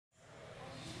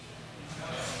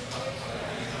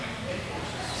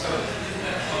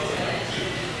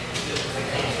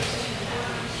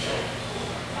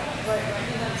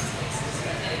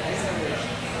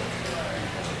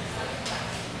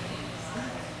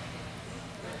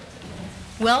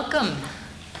Welcome.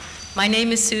 My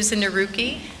name is Susan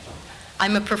Naruki.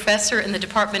 I'm a professor in the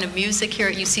Department of Music here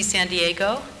at UC San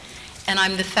Diego, and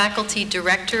I'm the Faculty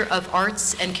Director of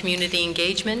Arts and Community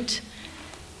Engagement,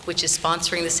 which is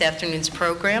sponsoring this afternoon's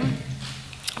program.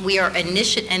 We are an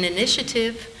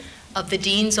initiative of the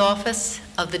Dean's Office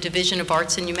of the Division of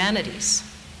Arts and Humanities.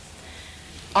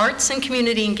 Arts and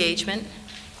Community Engagement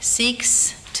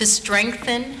seeks to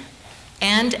strengthen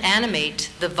and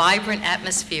animate the vibrant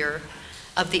atmosphere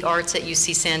of the arts at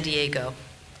UC San Diego.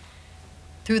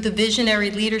 Through the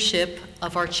visionary leadership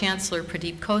of our Chancellor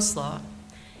Pradeep Khosla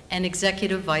and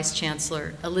Executive Vice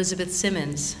Chancellor Elizabeth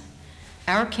Simmons,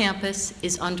 our campus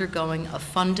is undergoing a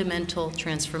fundamental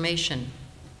transformation,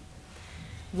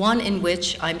 one in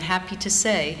which I'm happy to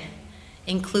say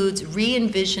includes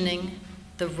re-envisioning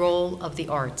the role of the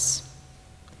arts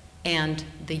and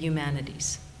the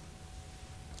humanities.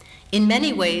 In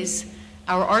many ways,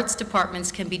 our arts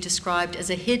departments can be described as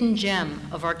a hidden gem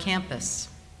of our campus.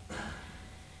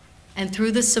 And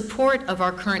through the support of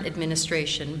our current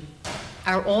administration,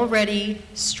 our already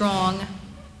strong,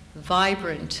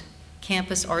 vibrant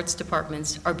campus arts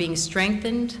departments are being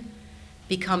strengthened,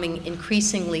 becoming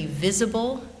increasingly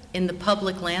visible in the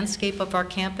public landscape of our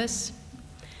campus,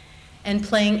 and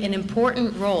playing an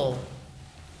important role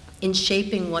in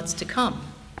shaping what's to come.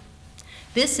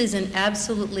 This is an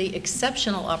absolutely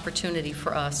exceptional opportunity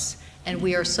for us, and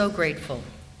we are so grateful.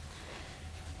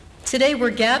 Today,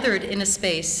 we're gathered in a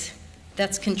space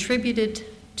that's contributed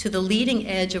to the leading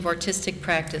edge of artistic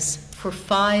practice for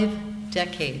 5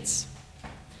 decades.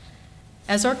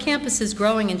 As our campus is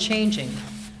growing and changing,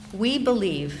 we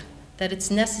believe that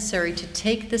it's necessary to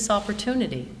take this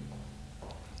opportunity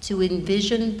to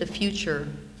envision the future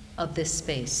of this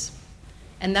space.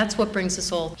 And that's what brings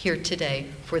us all here today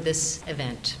for this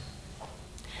event.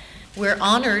 We're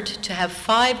honored to have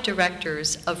 5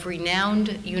 directors of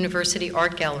renowned university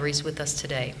art galleries with us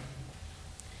today.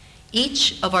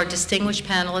 Each of our distinguished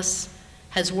panelists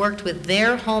has worked with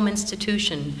their home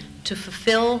institution to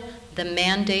fulfill the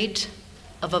mandate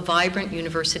of a vibrant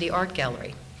university art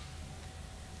gallery,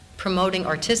 promoting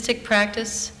artistic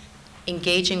practice,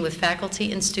 engaging with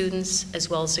faculty and students, as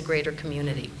well as the greater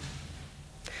community.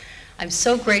 I'm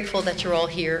so grateful that you're all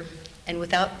here, and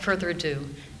without further ado,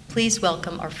 please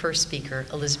welcome our first speaker,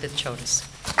 Elizabeth Chodos.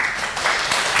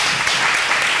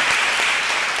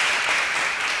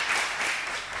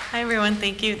 Hi everyone,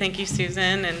 thank you. Thank you,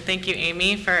 Susan, and thank you,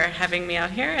 Amy, for having me out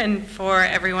here, and for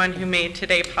everyone who made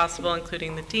today possible,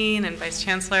 including the Dean and Vice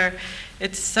Chancellor.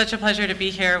 It's such a pleasure to be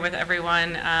here with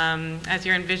everyone as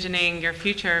you're envisioning your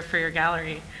future for your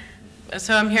gallery.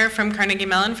 So I'm here from Carnegie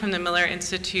Mellon, from the Miller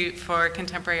Institute for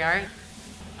Contemporary Art.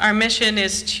 Our mission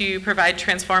is to provide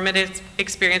transformative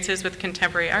experiences with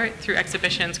contemporary art through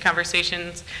exhibitions,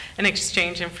 conversations, and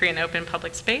exchange in free and open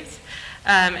public space.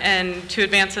 And to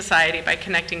advance society by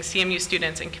connecting CMU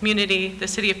students and community, the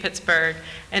city of Pittsburgh,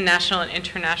 and national and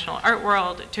international art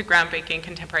world to groundbreaking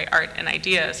contemporary art and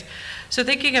ideas. So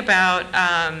thinking about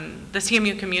the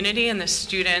CMU community and the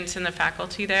students and the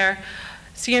faculty there,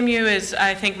 CMU is,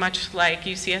 I think, much like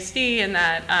UCSD in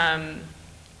that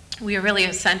we are really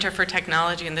a center for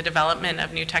technology and the development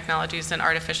of new technologies and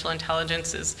artificial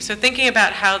intelligences. So thinking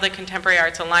about how the contemporary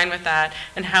arts align with that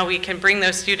and how we can bring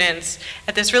those students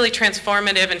at this really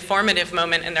transformative and formative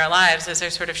moment in their lives as they're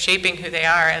sort of shaping who they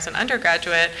are as an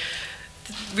undergraduate,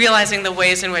 realizing the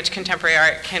ways in which contemporary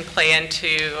art can play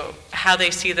into how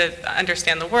they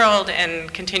understand the world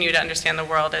and continue to understand the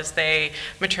world as they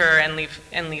mature and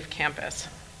leave campus.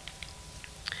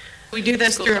 We do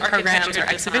this through our programs or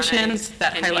exhibitions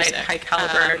that highlight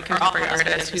high-caliber contemporary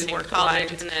artists whose work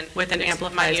aligns with and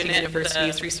amplifies the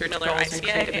university's research goals and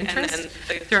creative interests.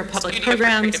 Through our public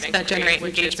programs that generate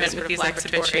engagement with these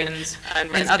exhibitions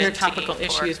and other topical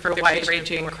issues for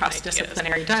wide-ranging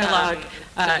cross-disciplinary dialogue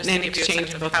and an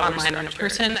exchange both online and in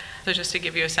person. So just to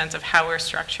give you a sense of how we're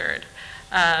structured.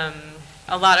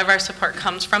 A lot of our support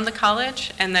comes from the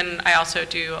college, and then I also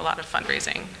do a lot of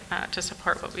fundraising to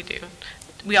support what we do.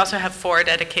 We also have 4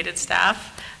 dedicated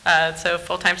staff, so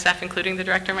full-time staff including the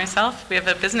director and myself. We have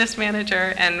a business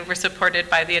manager, and we're supported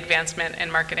by the advancement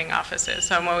and marketing offices.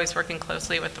 So I'm always working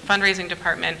closely with the fundraising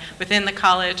department within the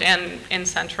college and in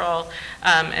Central,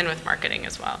 and with marketing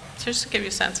as well. So just to give you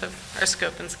a sense of our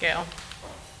scope and scale.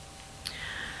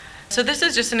 So this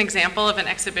is just an example of an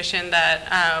exhibition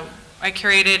that I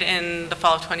curated in the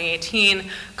fall of 2018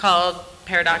 called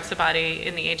Paradox, the Body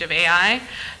in the Age of AI.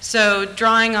 So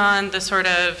drawing on the sort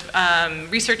of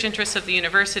research interests of the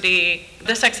university,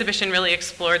 this exhibition really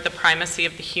explored the primacy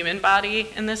of the human body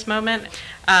in this moment.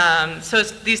 So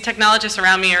these technologists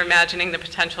around me are imagining the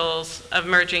potentials of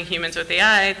merging humans with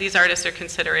AI. These artists are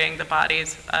considering the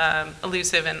body's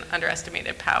elusive and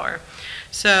underestimated power.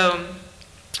 So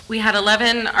we had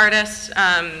 11 artists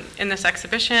in this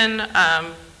exhibition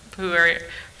who are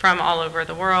from all over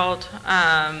the world,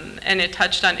 and it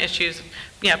touched on issues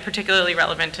particularly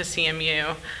relevant to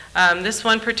CMU. This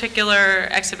one particular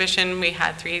exhibition, we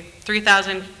had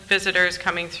 3,000 visitors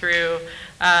coming through,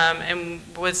 and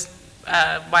was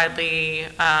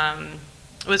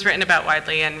written about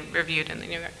widely and reviewed in the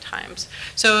New York Times.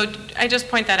 So I just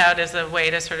point that out as a way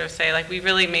to sort of say, like, we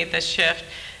really made this shift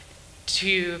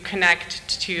to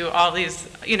connect to all these,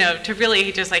 to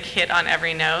really just like hit on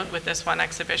every note with this one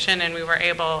exhibition, and we were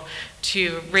able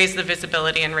to raise the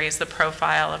visibility and raise the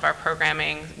profile of our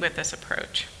programming with this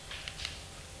approach.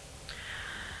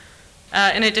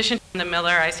 In addition, the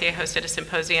Miller ICA hosted a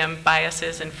symposium,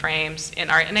 Biases and Frames in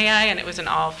Art and AI, and it was an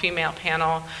all-female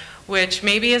panel, which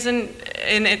maybe isn't,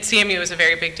 at CMU it was a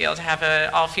very big deal to have an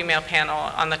all-female panel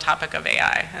on the topic of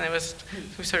AI, and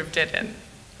we sort of did it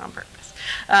on purpose.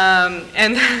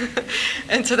 And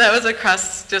so that was a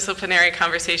cross-disciplinary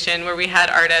conversation where we had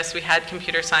artists, we had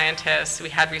computer scientists, we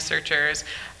had researchers,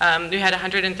 we had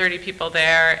 130 people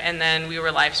there, and then we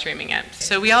were live streaming it.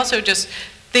 So we also just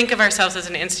think of ourselves as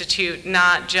an institute,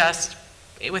 not just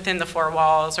within the four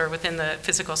walls or within the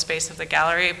physical space of the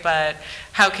gallery, but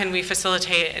how can we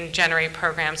facilitate and generate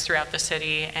programs throughout the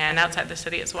city and outside the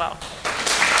city as well.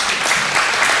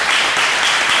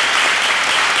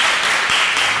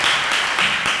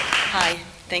 Hi,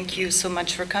 thank you so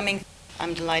much for coming.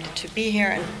 I'm delighted to be here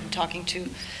and talking to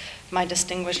my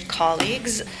distinguished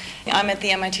colleagues. I'm at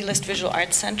the MIT List Visual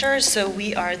Arts Center, so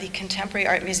we are the Contemporary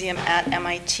Art Museum at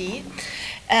MIT.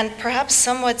 And perhaps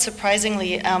somewhat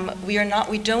surprisingly,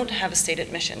 we don't have a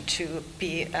stated mission to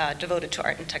be devoted to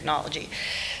art and technology.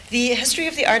 The history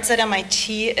of the arts at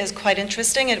MIT is quite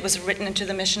interesting. It was written into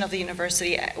the mission of the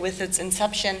university with its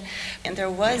inception, and there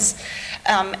was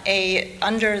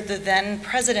under the then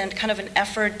president, kind of an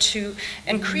effort to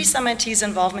increase MIT's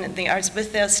involvement in the arts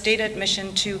with the stated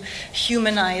mission to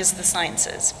humanize the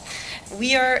sciences.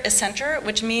 We are a center,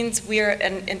 which means we are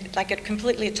like a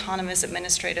completely autonomous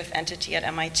administrative entity at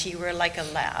MIT. We're like a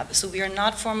lab. So we are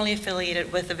not formally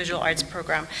affiliated with the visual arts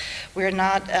program. We're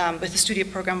not, with the studio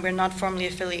program, we're not formally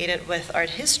affiliated with art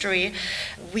history.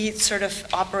 We sort of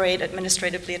operate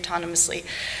administratively autonomously,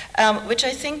 which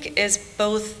I think is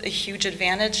both a huge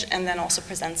advantage and then also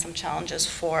presents some challenges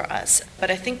for us.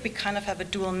 But I think we kind of have a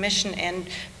dual mission in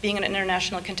being an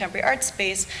international contemporary art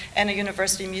space and a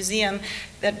university museum,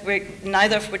 that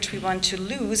neither of which we want to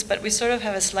lose, but we sort of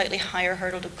have a slightly higher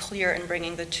hurdle to clear in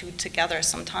bringing the two together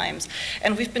sometimes.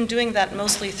 And we've been doing that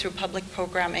mostly through public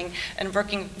programming and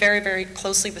working very, very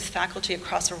closely with faculty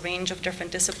across a range of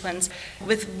different disciplines,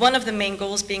 with one of the main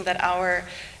goals being that our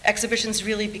exhibitions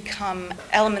really become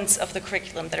elements of the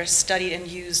curriculum that are studied and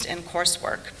used in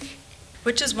coursework.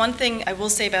 Which is one thing I will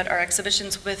say about our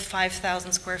exhibitions with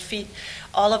 5,000 square feet.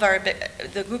 All of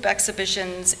the group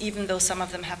exhibitions, even though some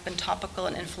of them have been topical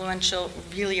and influential,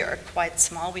 really are quite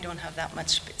small. We don't have that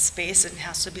much space. It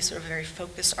has to be sort of a very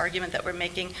focused argument that we're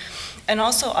making. And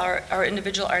also our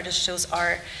individual artist shows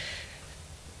are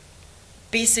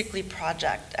basically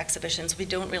project exhibitions. We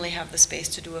don't really have the space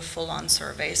to do a full-on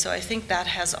survey. So I think that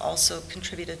has also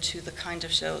contributed to the kind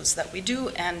of shows that we do.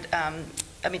 And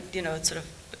I mean, it's sort of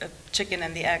a chicken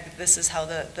and the egg. This is how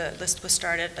the list was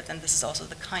started, but then this is also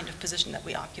the kind of position that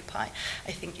we occupy,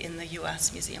 I think, in the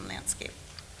US museum landscape.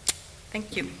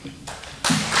 Thank you.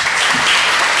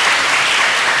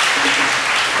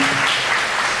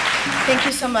 Thank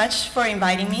you so much for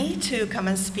inviting me to come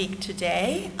and speak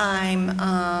today.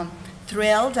 I'm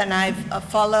thrilled, and I've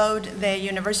followed the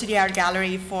University Art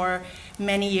Gallery for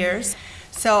many years.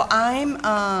 So I'm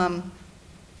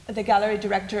the gallery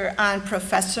director and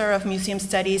professor of museum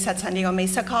studies at San Diego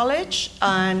Mesa College.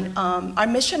 And our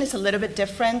mission is a little bit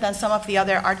different than some of the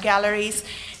other art galleries,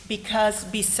 because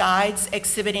besides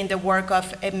exhibiting the work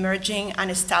of emerging and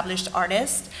established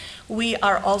artists, we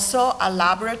are also a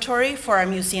laboratory for our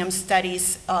museum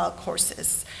studies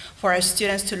courses, for our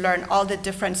students to learn all the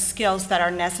different skills that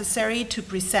are necessary to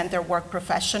present their work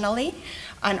professionally,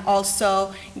 and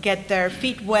also get their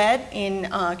feet wet in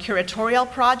curatorial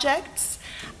projects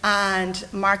and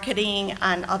marketing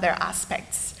and other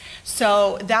aspects.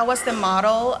 So that was the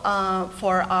model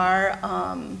for our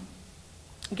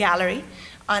gallery.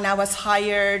 and I was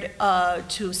hired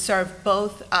to serve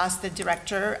both as the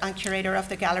director and curator of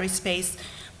the gallery space,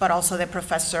 but also the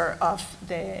professor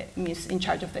in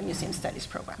charge of the Museum Studies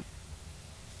program.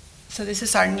 So this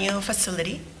is our new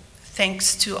facility.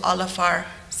 Thanks to all of our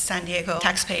San Diego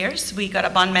taxpayers, we got a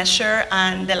bond measure,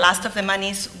 and the last of the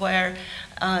monies were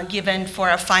given for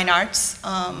a fine arts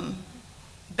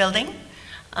building.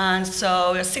 And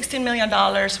so $16 million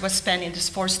was spent in this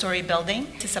 4-story building.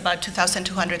 It's about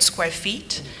 2,200 square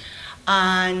feet.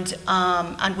 And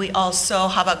we also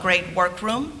have a great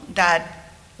workroom that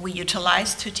we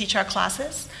utilize to teach our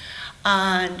classes.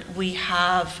 And we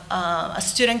have a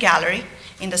student gallery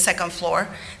in the second floor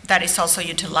that is also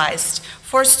utilized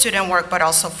for student work, but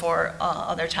also for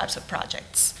other types of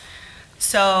projects.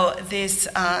 So this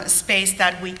space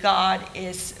that we got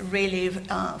is really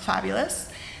fabulous.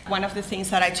 One of the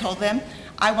things that I told them,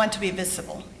 I want to be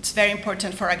visible. It's very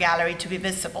important for a gallery to be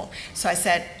visible. So I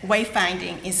said,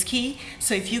 wayfinding is key.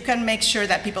 So if you can make sure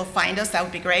that people find us, that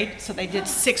would be great. So they did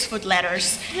 6-foot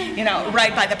letters,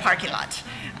 right by the parking lot.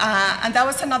 And that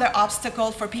was another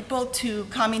obstacle for people to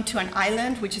come into an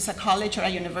island, which is a college or a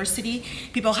university.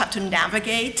 People have to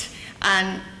navigate,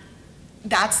 and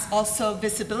that's also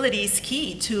visibility is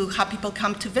key to how people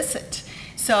come to visit.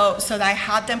 So I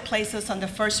had them place us on the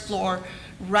first floor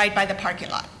right by the parking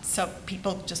lot. So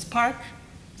people just park,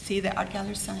 see the art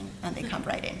gallery sign, and they come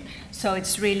right in. So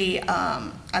it's really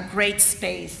a great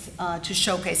space to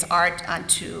showcase art and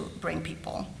to bring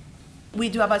people. We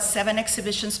do about 7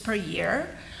 exhibitions per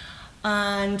year.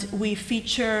 And we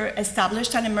feature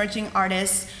established and emerging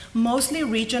artists, mostly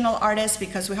regional artists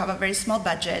because we have a very small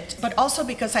budget, but also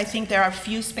because I think there are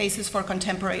few spaces for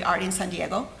contemporary art in San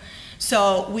Diego.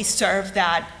 So we serve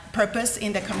that purpose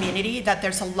in the community, that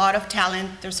there's a lot of talent,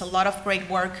 there's a lot of great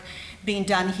work being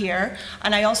done here.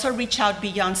 And I also reach out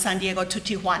beyond San Diego to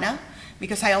Tijuana,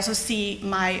 because I also see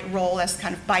my role as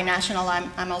kind of binational.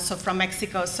 I'm also from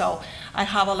Mexico, so I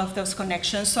have all of those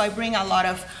connections. So I bring a lot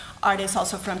of artists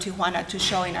also from Tijuana to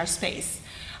show in our space.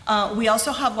 We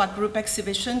also have a group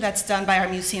exhibition that's done by our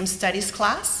Museum Studies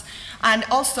class, and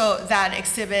also that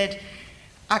exhibit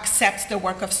accepts the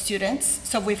work of students.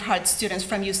 So we've had students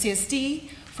from UCSD,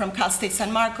 from Cal State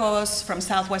San Marcos, from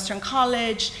Southwestern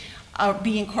College,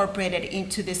 be incorporated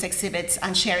into these exhibits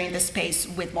and sharing the space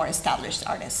with more established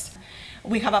artists.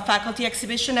 We have a faculty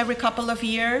exhibition every couple of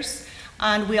years,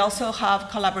 and we also have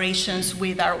collaborations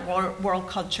with our World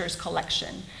Cultures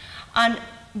collection. And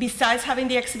besides having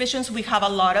the exhibitions, we have a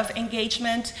lot of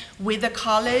engagement with the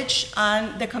college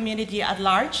and the community at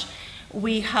large.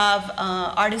 We have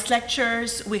artist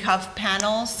lectures, we have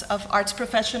panels of arts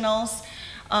professionals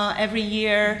every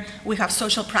year. We have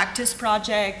social practice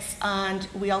projects, and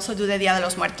we also do the Dia de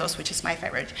los Muertos, which is my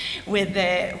favorite, with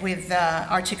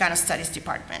our Chicano Studies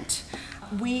department.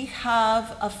 We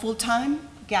have a full-time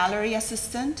gallery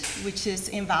assistant, which is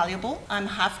invaluable. I'm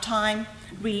half-time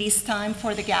release time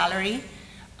for the gallery,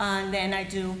 and then I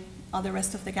do all the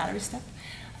rest of the gallery stuff,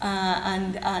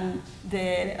 and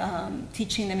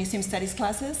teaching the Museum Studies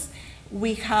classes.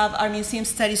 We have our Museum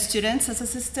Studies students as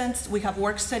assistants, we have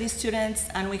work study students,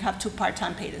 and we have 2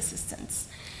 part-time paid assistants.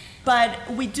 But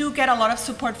we do get a lot of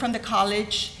support from the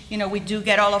college. We do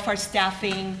get all of our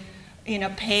staffing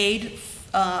paid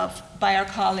by our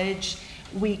college.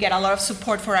 We get a lot of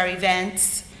support for our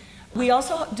events. We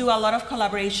also do a lot of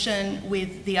collaboration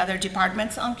with the other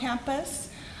departments on campus.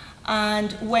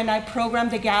 And when I program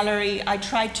the gallery, I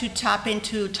try to tap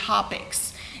into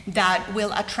topics that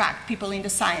will attract people in the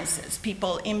sciences,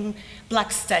 people in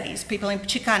Black studies, people in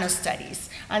Chicano studies.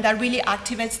 And that really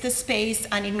activates the space,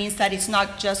 and it means that it's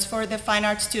not just for the fine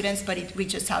arts students, but it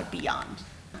reaches out beyond.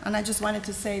 And I just wanted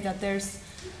to say that there's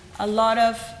a lot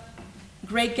of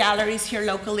great galleries here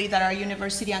locally that are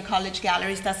university and college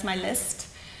galleries. That's my list.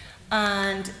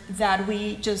 And that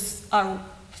we just are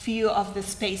few of the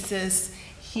spaces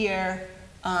here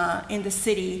in the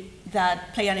city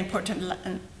that play an important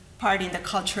part in the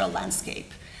cultural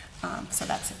landscape. So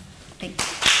that's it. Thank you.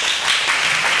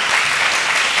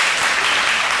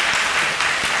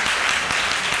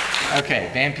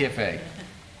 Okay, BAMPFA,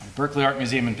 Berkeley Art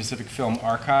Museum and Pacific Film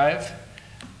Archive.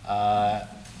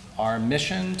 Our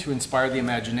mission to inspire the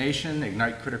imagination,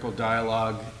 ignite critical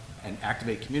dialogue, and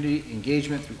activate community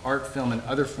engagement through art, film, and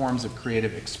other forms of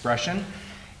creative expression.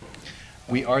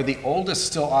 We are the oldest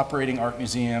still operating art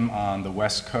museum on the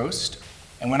West Coast.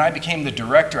 And when I became the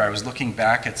director, I was looking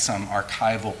back at some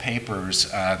archival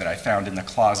papers that I found in the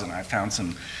closet, and I found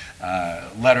some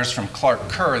letters from Clark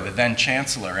Kerr, the then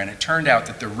chancellor, and it turned out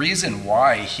that the reason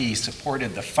why he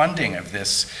supported the funding of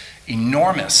this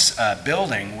enormous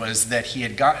building was that he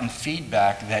had gotten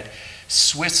feedback that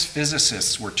Swiss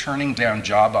physicists were turning down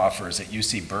job offers at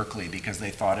UC Berkeley because they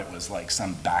thought it was like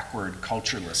some backward,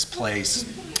 cultureless place.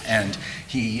 And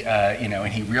he,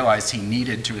 and he realized he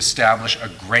needed to establish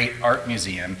a great art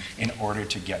museum in order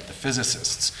to get the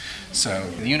physicists. So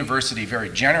the university very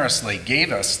generously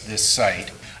gave us this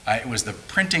site. It was the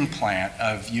printing plant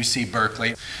of UC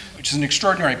Berkeley, which is an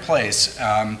extraordinary place.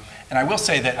 And I will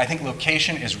say that I think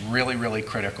location is really, really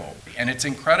critical. And it's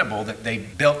incredible that they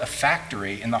built a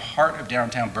factory in the heart of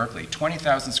downtown Berkeley,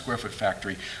 20,000 square foot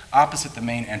factory, opposite the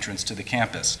main entrance to the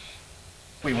campus.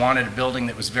 We wanted a building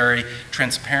that was very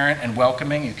transparent and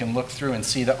welcoming. You can look through and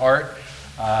see the art.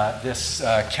 This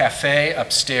cafe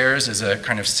upstairs is a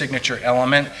kind of signature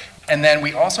element. And then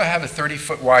we also have a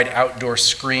 30-foot wide outdoor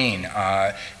screen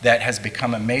that has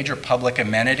become a major public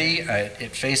amenity.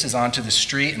 It faces onto the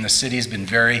street, and the city's been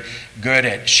very good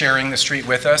at sharing the street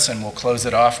with us, and we'll close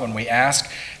it off when we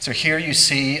ask. So here you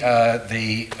see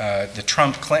the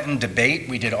Trump-Clinton debate.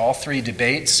 We did all 3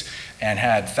 debates and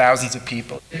had thousands of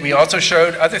people. We also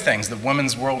showed other things, the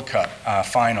Women's World Cup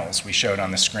finals we showed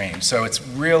on the screen. So it's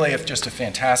really just a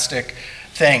fantastic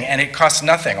thing, and it costs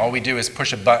nothing. All we do is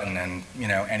push a button, and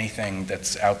anything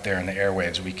that's out there in the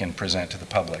airwaves we can present to the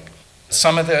public.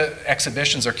 Some of the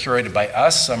exhibitions are curated by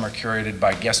us, some are curated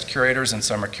by guest curators, and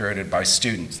some are curated by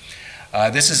students.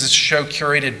 This is a show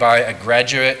curated by a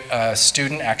graduate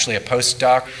student, actually a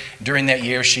postdoc. During that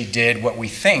year, she did what we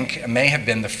think may have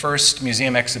been the first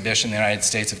museum exhibition in the United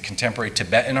States of contemporary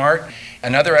Tibetan art.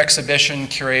 Another exhibition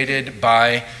curated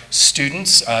by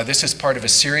students. This is part of a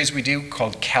series we do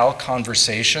called Cal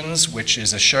Conversations, which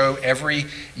is a show every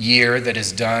year that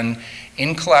is done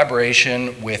in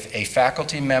collaboration with a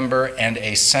faculty member and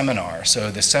a seminar. So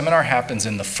the seminar happens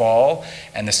in the fall,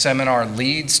 and the seminar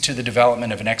leads to the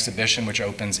development of an exhibition which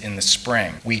opens in the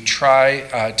spring. We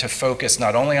try to focus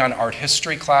not only on art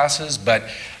history classes, but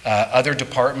other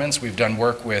departments. We've done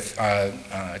work with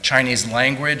Chinese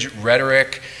language,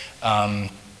 rhetoric.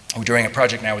 We're doing a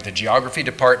project now with the geography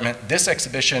department. This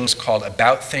exhibition is called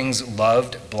About Things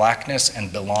Loved, Blackness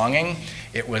and Belonging.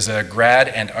 It was a grad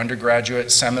and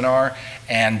undergraduate seminar,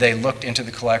 and they looked into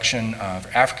the collection of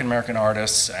African American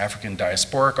artists, African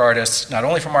diasporic artists, not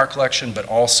only from our collection, but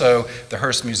also the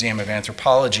Hearst Museum of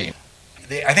Anthropology.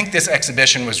 I think this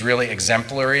exhibition was really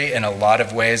exemplary in a lot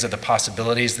of ways of the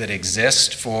possibilities that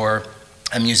exist for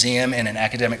a museum in an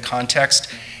academic context.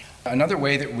 Another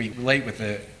way that we relate with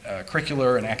the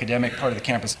curricular and academic part of the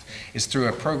campus is through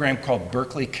a program called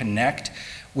Berkeley Connect,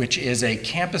 which is a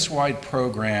campus-wide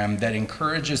program that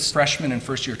encourages freshmen and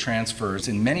first-year transfers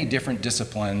in many different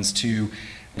disciplines to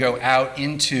go out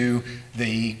into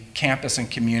the campus and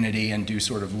community and do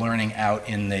sort of learning out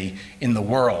in the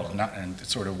world, and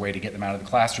sort of way to get them out of the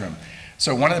classroom.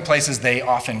 So one of the places they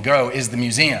often go is the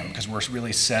museum, because we're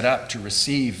really set up to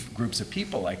receive groups of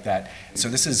people like that. So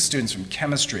this is students from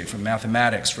chemistry, from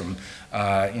mathematics, from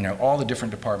all the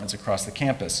different departments across the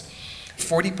campus.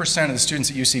 40% of the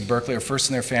students at UC Berkeley are first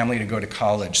in their family to go to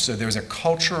college. So there's a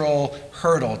cultural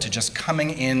hurdle to just coming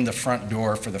in the front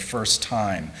door for the first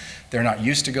time. They're not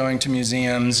used to going to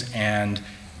museums, and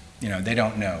they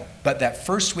don't know. But that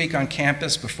first week on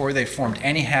campus, before they've formed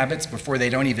any habits, before they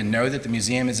don't even know that the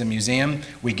museum is a museum,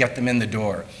 we get them in the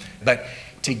door. But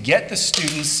to get the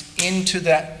students into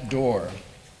that door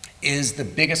is the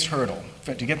biggest hurdle,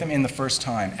 to get them in the first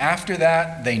time. After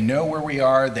that, they know where we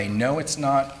are, they know it's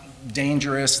not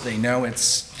dangerous, they know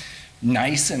it's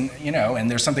nice, and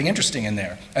and there's something interesting in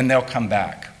there, and they'll come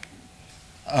back.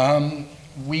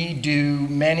 We do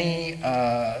many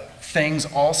things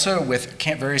also with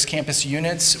various campus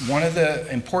units. One of the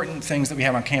important things that we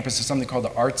have on campus is something called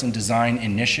the Arts and Design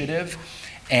Initiative.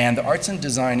 And the Arts and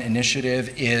Design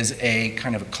Initiative is a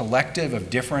kind of a collective of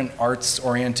different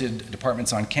arts-oriented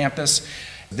departments on campus.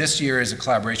 This year is a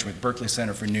collaboration with Berkeley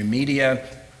Center for New Media,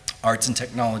 Arts and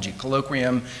Technology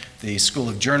Colloquium, the School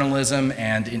of Journalism,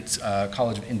 and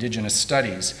College of Indigenous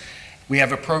Studies. We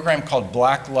have a program called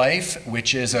Black Life,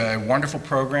 which is a wonderful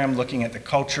program looking at the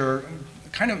culture,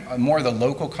 kind of more the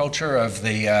local culture of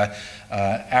the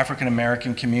African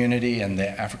American community and the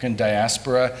African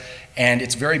diaspora. And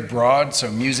it's very broad,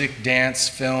 so music, dance,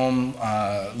 film,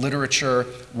 literature,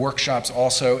 workshops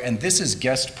also. And this is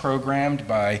guest programmed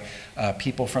by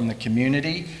people from the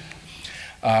community.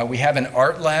 We have an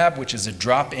art lab, which is a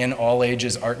drop-in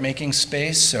all-ages art-making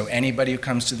space, so anybody who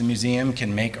comes to the museum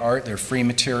can make art. They're free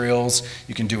materials.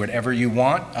 You can do whatever you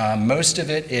want. Most of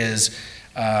it is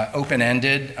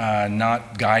open-ended,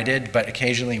 not guided, but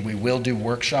occasionally we will do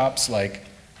workshops like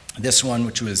This one,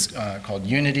 which was called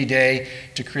Unity Day,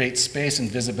 to create space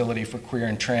and visibility for queer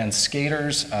and trans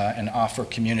skaters and offer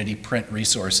community print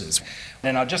resources.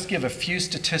 And I'll just give a few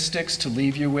statistics to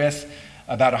leave you with.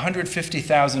 About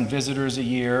 150,000 visitors a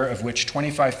year, of which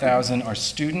 25,000 are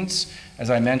students. As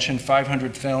I mentioned,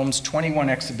 500 films, 21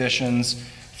 exhibitions,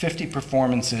 50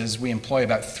 performances. We employ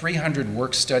about 300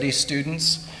 work-study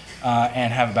students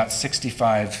and have about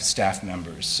 65 staff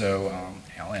members. So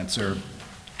I'll answer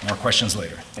more questions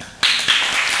later. Thank you.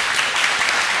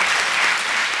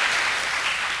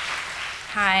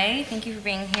 Hi, thank you for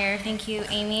being here. Thank you,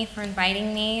 Amy, for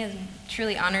inviting me. I'm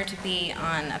truly honored to be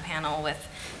on a panel with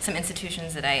some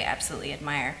institutions that I absolutely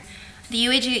admire. The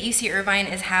UAG at UC Irvine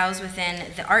is housed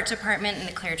within the art department in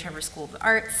the Claire Trevor School of the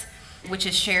Arts, which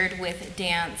is shared with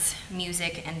dance,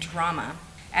 music, and drama.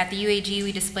 At the UAG,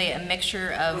 we display a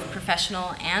mixture of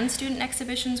professional and student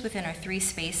exhibitions within our 3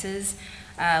 spaces,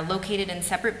 located in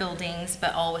separate buildings,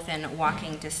 but all within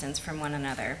walking distance from one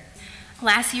another.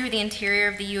 Last year, the interior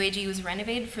of the UAG was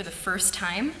renovated for the first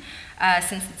time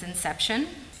since its inception,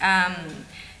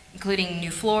 including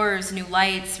new floors, new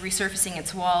lights, resurfacing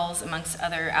its walls, amongst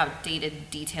other outdated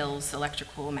details,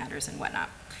 electrical matters, and whatnot.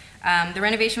 The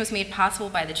renovation was made possible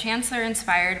by the Chancellor,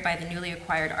 inspired by the newly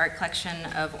acquired art collection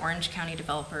of Orange County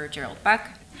developer Gerald Buck.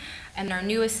 And our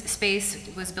newest space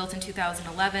was built in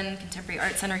 2011, Contemporary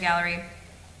Art Center Gallery.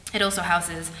 It also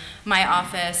houses my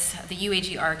office, the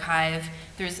UAG archive.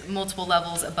 There's multiple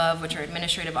levels above, which are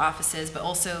administrative offices, but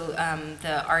also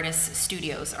the artists'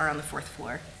 studios are on the 4th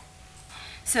floor.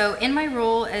 So in my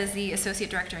role as the Associate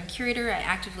Director and Curator, I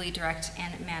actively direct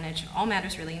and manage all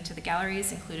matters relating to the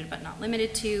galleries, included but not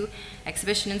limited to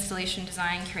exhibition, installation,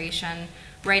 design, curation,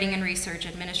 writing and research,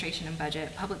 administration and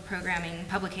budget, public programming,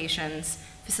 publications,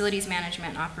 facilities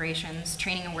management, operations,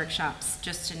 training and workshops,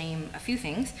 just to name a few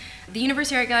things. The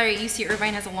University Art Gallery at UC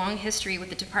Irvine has a long history with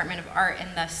the Department of Art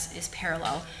and thus is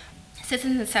parallel. Since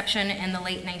its inception in the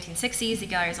late 1960s, the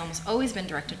gallery has almost always been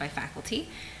directed by faculty.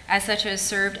 As such, it has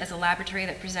served as a laboratory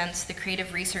that presents the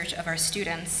creative research of our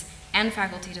students and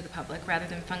faculty to the public, rather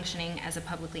than functioning as a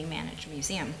publicly managed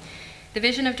museum. The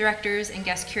vision of directors and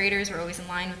guest curators were always in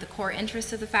line with the core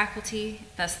interests of the faculty,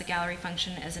 thus the gallery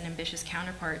functioned as an ambitious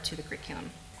counterpart to the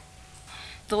curriculum.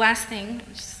 The last thing,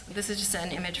 this is just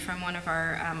an image from one of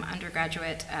our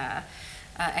undergraduate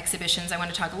exhibitions. I want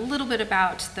to talk a little bit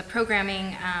about the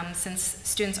programming. Since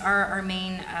students are our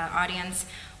main audience,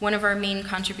 one of our main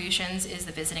contributions is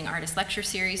the Visiting Artist Lecture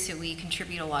Series, so we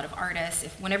contribute a lot of artists.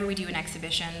 Whenever we do an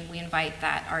exhibition, we invite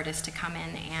that artist to come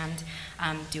in and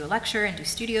do a lecture and do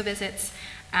studio visits.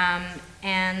 I'm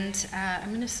going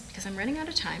to, because I'm running out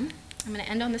of time, I'm going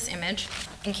to end on this image.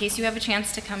 In case you have a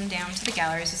chance to come down to the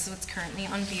galleries, this is what's currently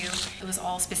on view. It was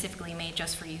all specifically made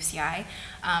just for UCI.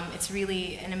 It's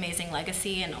really an amazing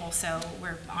legacy, and also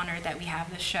we're honored that we have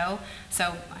this show.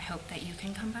 So I hope that you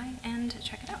can come by and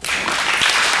check it out.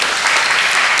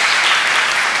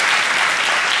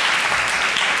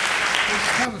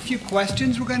 We have a few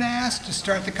questions we're going to ask to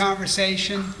start the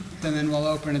conversation, and then we'll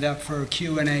open it up for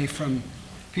Q&A from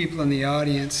people in the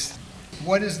audience.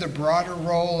 What is the broader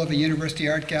role of a university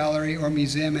art gallery or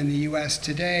museum in the U.S.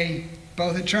 today,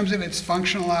 both in terms of its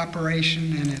functional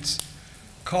operation and its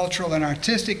cultural and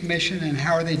artistic mission, and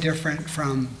how are they different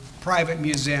from private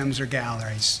museums or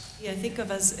galleries? I think of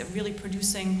as really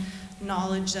producing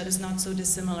knowledge that is not so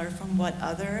dissimilar from what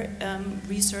other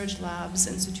research labs,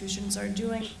 institutions are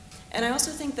doing. And I also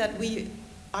think that we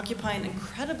occupy an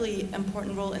incredibly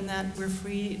important role in that we're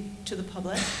free to the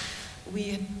public.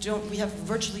 We have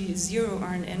virtually zero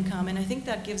earned income, and I think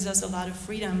that gives us a lot of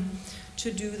freedom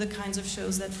to do the kinds of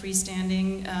shows that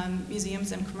freestanding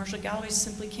museums and commercial galleries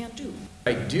simply can't do.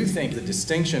 I do think the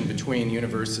distinction between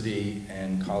university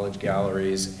and college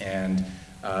galleries and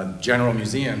general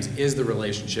museums is the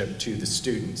relationship to the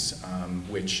students,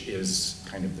 which is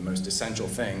kind of the most essential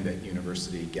thing that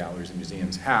university galleries and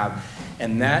museums have.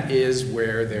 And that is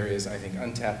where there is, I think,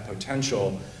 untapped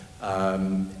potential,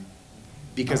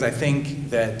 because I think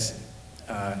that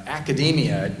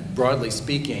academia, broadly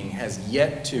speaking, has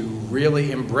yet to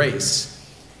really embrace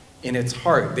in its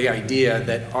heart the idea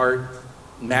that art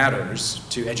matters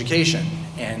to education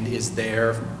and is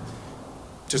there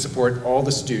to support all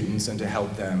the students and to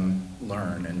help them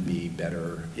learn and be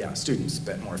better students,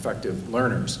 but more effective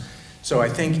learners. So I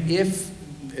think if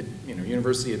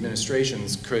university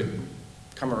administrations could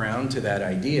come around to that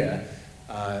idea,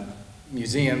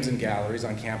 museums and galleries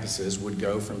on campuses would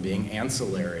go from being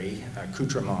ancillary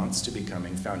accoutrements to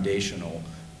becoming foundational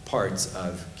parts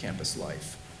of campus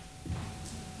life.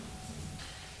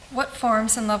 What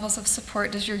forms and levels of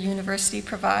support does your university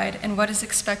provide, and what is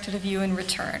expected of you in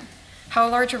return? How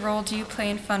large a role do you play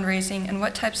in fundraising, and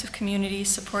what types of communities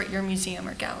support your museum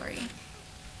or gallery?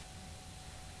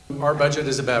 Our budget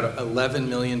is about $11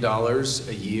 million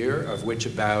a year, of which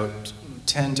about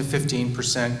 10 to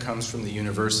 15% comes from the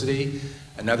university.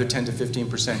 Another 10 to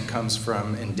 15% comes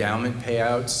from endowment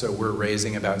payouts, so we're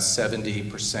raising about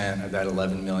 70% of that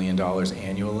 $11 million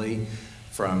annually,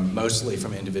 mostly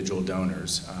from individual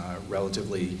donors.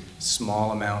 Relatively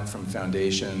small amount from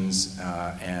foundations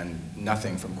and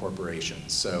nothing from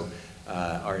corporations. So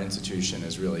our institution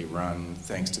is really run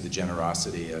thanks to the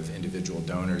generosity of individual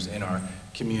donors in our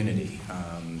community.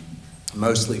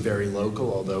 Mostly very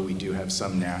local, although we do have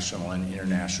some national and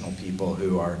international people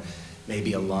who are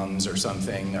maybe alums or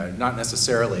something. Not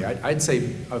necessarily. I'd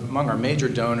say among our major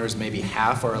donors, maybe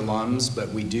half are alums, but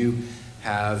we do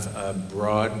have a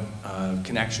broad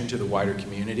connection to the wider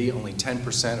community. Only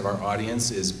 10% of our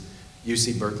audience is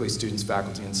UC Berkeley students,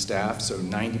 faculty, and staff, so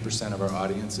 90% of our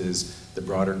audience is the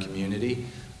broader community.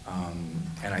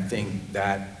 And I think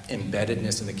that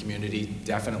embeddedness in the community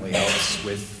definitely helps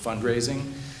with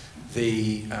fundraising.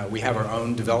 We have our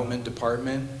own development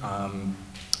department.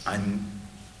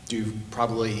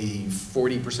 Probably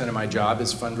 40% of my job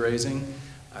is fundraising,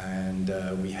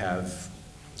 and we have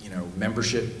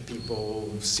membership people,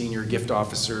 senior gift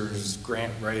officers,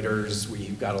 grant writers.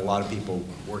 We've got a lot of people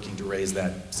working to raise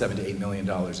that $7 to $8 million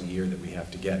a year that we have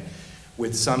to get,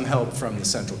 with some help from the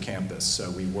central campus.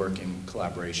 So we work in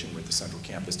collaboration with the central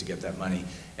campus to get that money,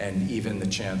 and even the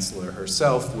chancellor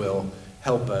herself will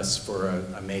help us for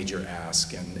a major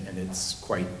ask, and it's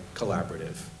quite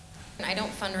collaborative. I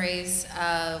don't fundraise.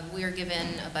 We are given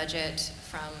a budget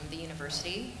from the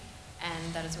university,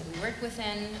 and that is what we work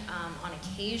within. On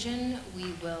occasion,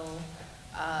 we will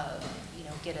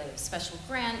get a special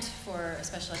grant for a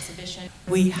special exhibition.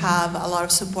 We have a lot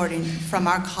of support from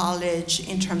our college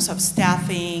in terms of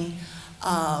staffing,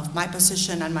 of my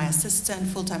position and my assistant,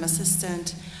 full-time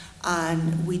assistant,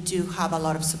 and we do have a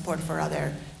lot of support for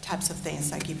other types of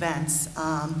things like events.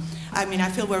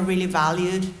 I feel we're really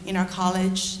valued in our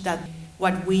college, that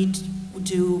what we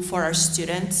do for our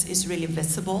students is really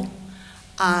visible,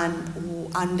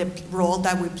 and the role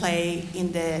that we play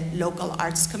in the local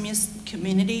arts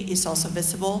community is also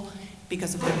visible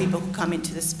because of the people who come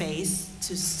into the space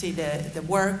to see the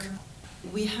work.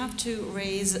 We have to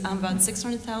raise about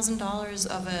 $600,000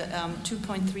 of a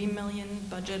 $2.3 million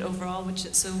budget overall,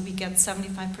 so we get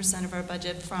 75% of our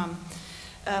budget from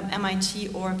MIT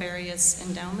or various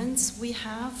endowments we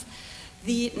have.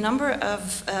 The number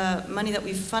of money that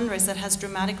we've fundraised that has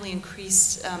dramatically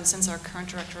increased since our current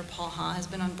director, Paul Ha, has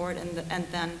been on board, and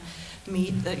then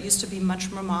me, that used to be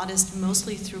much more modest,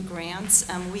 mostly through grants.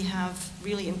 We have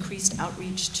really increased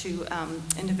outreach to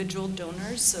individual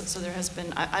donors, so there has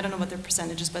been, I don't know what their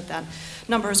percentage is, but that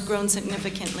number has grown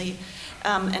significantly.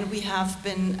 And we have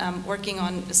been working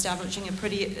on establishing a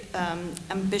pretty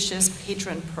ambitious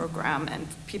patron program and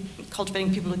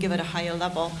cultivating people who give at a higher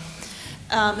level.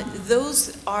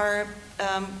 Those are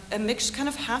a mix, kind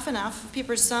of half and half of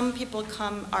people. Some people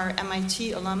are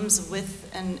MIT alums with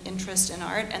an interest in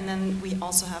art, and then we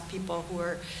also have people who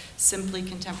are simply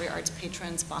contemporary arts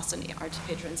patrons, Boston arts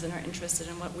patrons, and are interested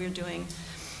in what we're doing.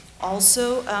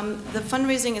 Also, the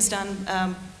fundraising is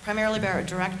done primarily by our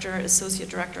director, associate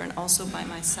director, and also by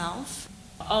myself.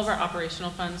 All of our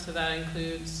operational funds, so that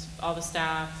includes all the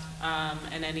staff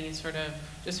and any sort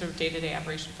of day-to-day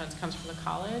operation funds, comes from the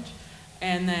college.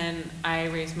 And then I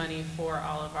raise money for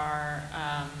all of our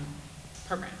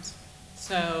programs.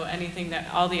 So anything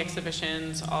all the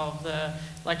exhibitions, all of the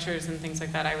lectures and things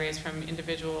like that, I raise from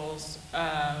individuals,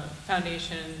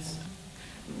 foundations.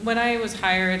 When I was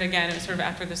hired, again, it was sort of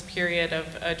after this period of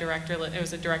it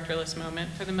was a directorless moment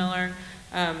for the Miller.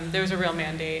 There was a real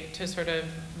mandate to sort of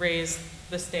raise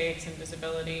the stakes and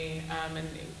visibility, and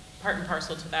part and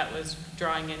parcel to that was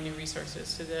drawing in new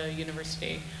resources to the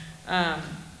university.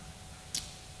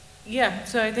 Yeah,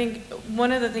 so I think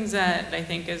one of the things that I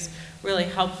think is really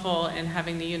helpful in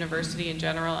having the university in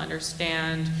general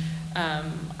understand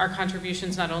our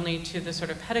contributions not only to the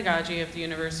sort of pedagogy of the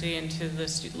university and to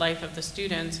the life of the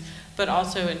students, but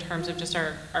also in terms of just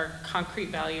our concrete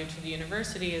value to the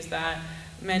university, is that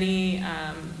many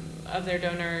of their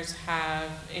donors have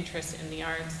interests in the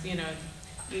arts. Even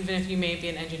if you may be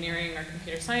an engineering or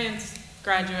computer science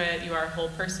graduate, you are a whole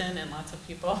person, and lots of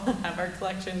people have art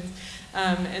collections.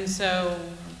 And so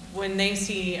when they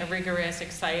see a rigorous,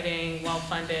 exciting,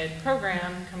 well-funded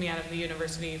program coming out of the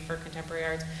university for contemporary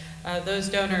arts, those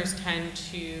donors tend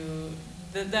to,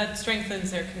 that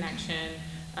strengthens their connection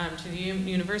to the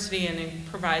university, and it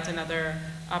provides another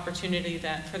opportunity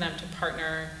for them to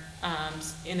partner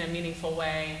in a meaningful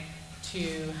way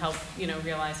to help,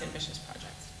 realize ambitious projects.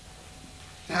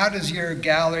 How does your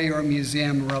gallery or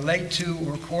museum relate to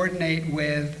or coordinate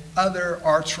with other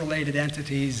arts-related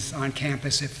entities on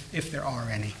campus, if there are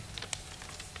any?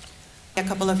 A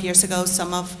couple of years ago,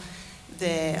 some of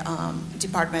the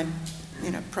department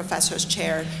professors,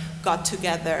 chair, got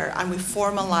together and we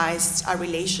formalized a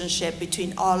relationship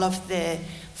between all of the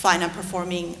fine and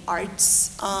performing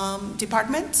arts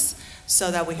departments, so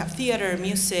that we have theater,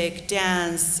 music,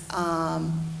 dance,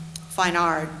 fine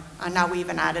art, and now we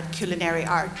even added culinary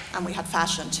art, and we had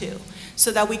fashion too,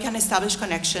 so that we can establish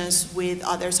connections with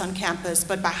others on campus.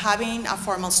 But by having a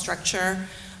formal structure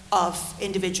of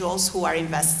individuals who are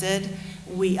invested,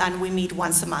 we meet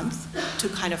once a month to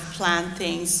kind of plan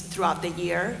things throughout the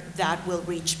year that will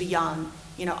reach beyond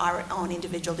our own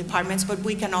individual departments, but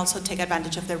we can also take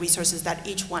advantage of the resources that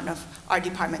each one of our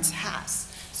departments has.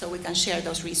 So we can share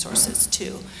those resources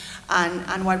too.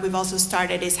 And what we've also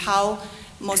started is how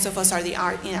most of us are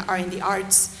in the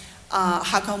arts.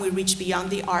 How can we reach beyond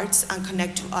the arts and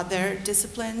connect to other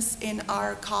disciplines in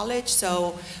our college?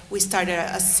 So we started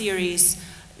a series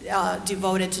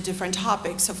devoted to different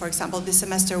topics. So for example, this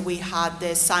semester we had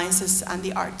the sciences and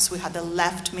the arts. We had the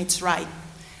left meets right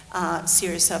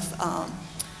series of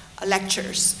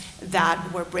lectures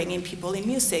that were bringing people in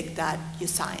music that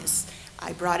use science.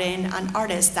 I brought in an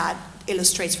artist that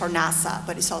illustrates for NASA,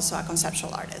 but is also a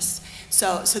conceptual artist.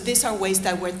 So these are ways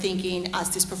that we're thinking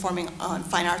as this Performing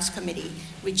Fine Arts Committee,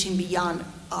 reaching beyond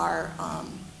our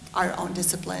own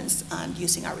disciplines and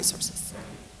using our resources.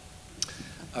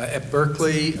 At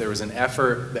Berkeley, there was an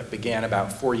effort that began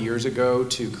about 4 years ago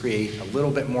to create a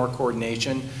little bit more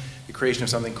coordination, the creation of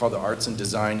something called the Arts and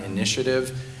Design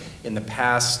Initiative. In the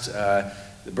past,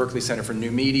 the Berkeley Center for New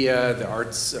Media, the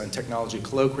Arts and Technology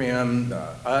Colloquium,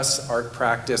 us, Art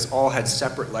Practice, all had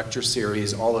separate lecture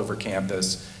series all over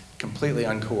campus, completely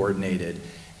uncoordinated.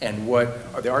 And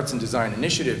what the Arts and Design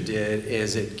Initiative did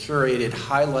is it curated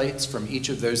highlights from each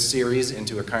of those series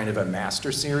into a kind of a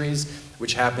master series,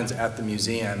 which happens at the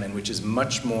museum and which is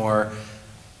much more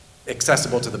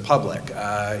accessible to the public.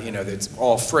 It's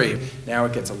all free. Now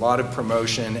it gets a lot of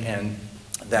promotion, and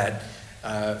that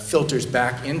filters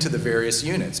back into the various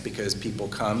units because people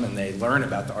come and they learn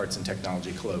about the Arts and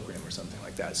Technology Colloquium or something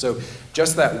like that. So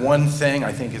just that one thing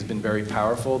I think has been very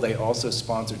powerful. They also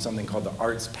sponsored something called the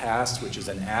Arts Pass, which is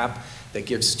an app that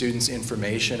gives students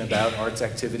information about arts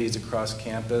activities across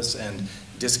campus and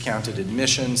discounted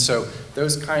admission. So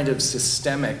those kind of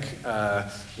systemic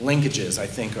linkages I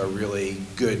think are really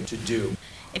good to do.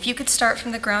 If you could start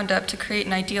from the ground up to create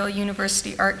an ideal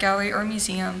university art gallery or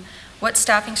museum, what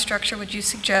staffing structure would you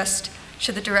suggest?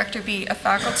 Should the director be a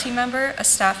faculty member, a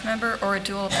staff member, or a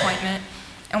dual appointment?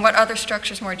 And what other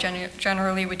structures more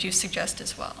generally would you suggest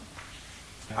as well?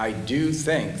 I do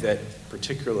think that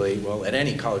particularly, well, at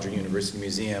any college or university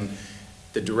museum,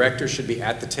 the director should be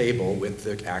at the table with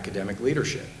the academic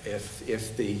leadership.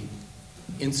 If the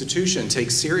institution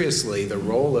takes seriously the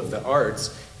role of the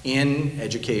arts in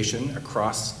education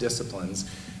across disciplines,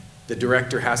 the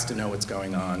director has to know what's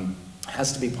going on,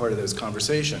 has to be part of those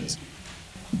conversations.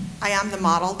 I am the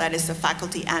model that is the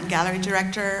faculty and gallery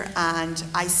director, and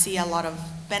I see a lot of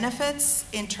benefits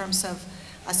in terms of,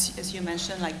 as you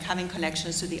mentioned, like having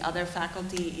connections to the other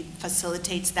faculty. It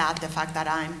facilitates that, the fact that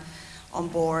I'm on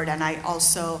board, and I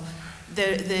also,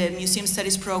 the Museum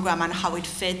Studies program and how it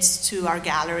fits to our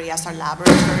gallery as our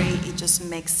laboratory, it just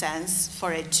makes sense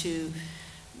for it to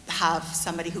have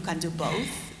somebody who can do both,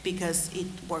 because it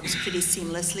works pretty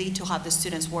seamlessly to have the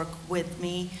students work with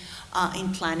me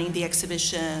in planning the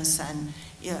exhibitions and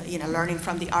learning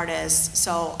from the artists.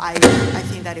 So I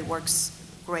think that it works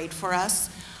great for us.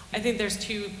 I think there's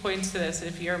 2 points to this.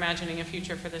 If you're imagining a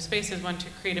future for the spaces, one, to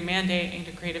create a mandate and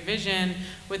to create a vision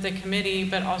with the committee,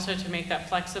 but also to make that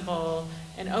flexible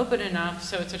and open enough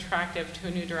so it's attractive to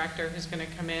a new director who's going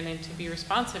to come in and to be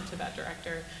responsive to that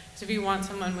director. Because if you want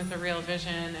someone with a real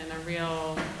vision and a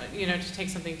real, to take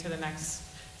something to the next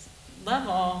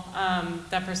level,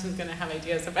 that person's going to have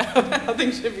ideas about how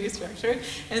things should be structured.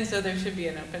 And so there should be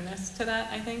an openness to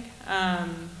that, I think.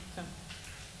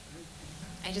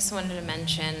 I just wanted to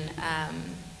mention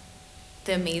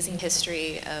the amazing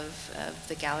history of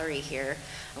the gallery here.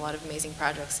 A lot of amazing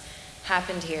projects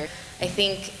happened here. I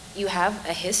think you have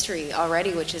a history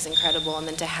already, which is incredible, and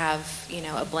then to have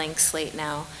a blank slate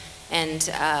now and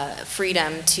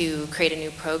freedom to create a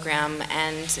new program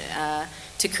and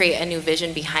to create a new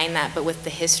vision behind that, but with the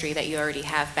history that you already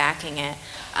have backing it,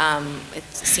 it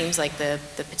seems like the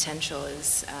potential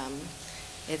is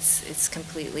it's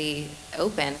completely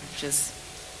open, which is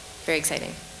very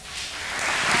exciting.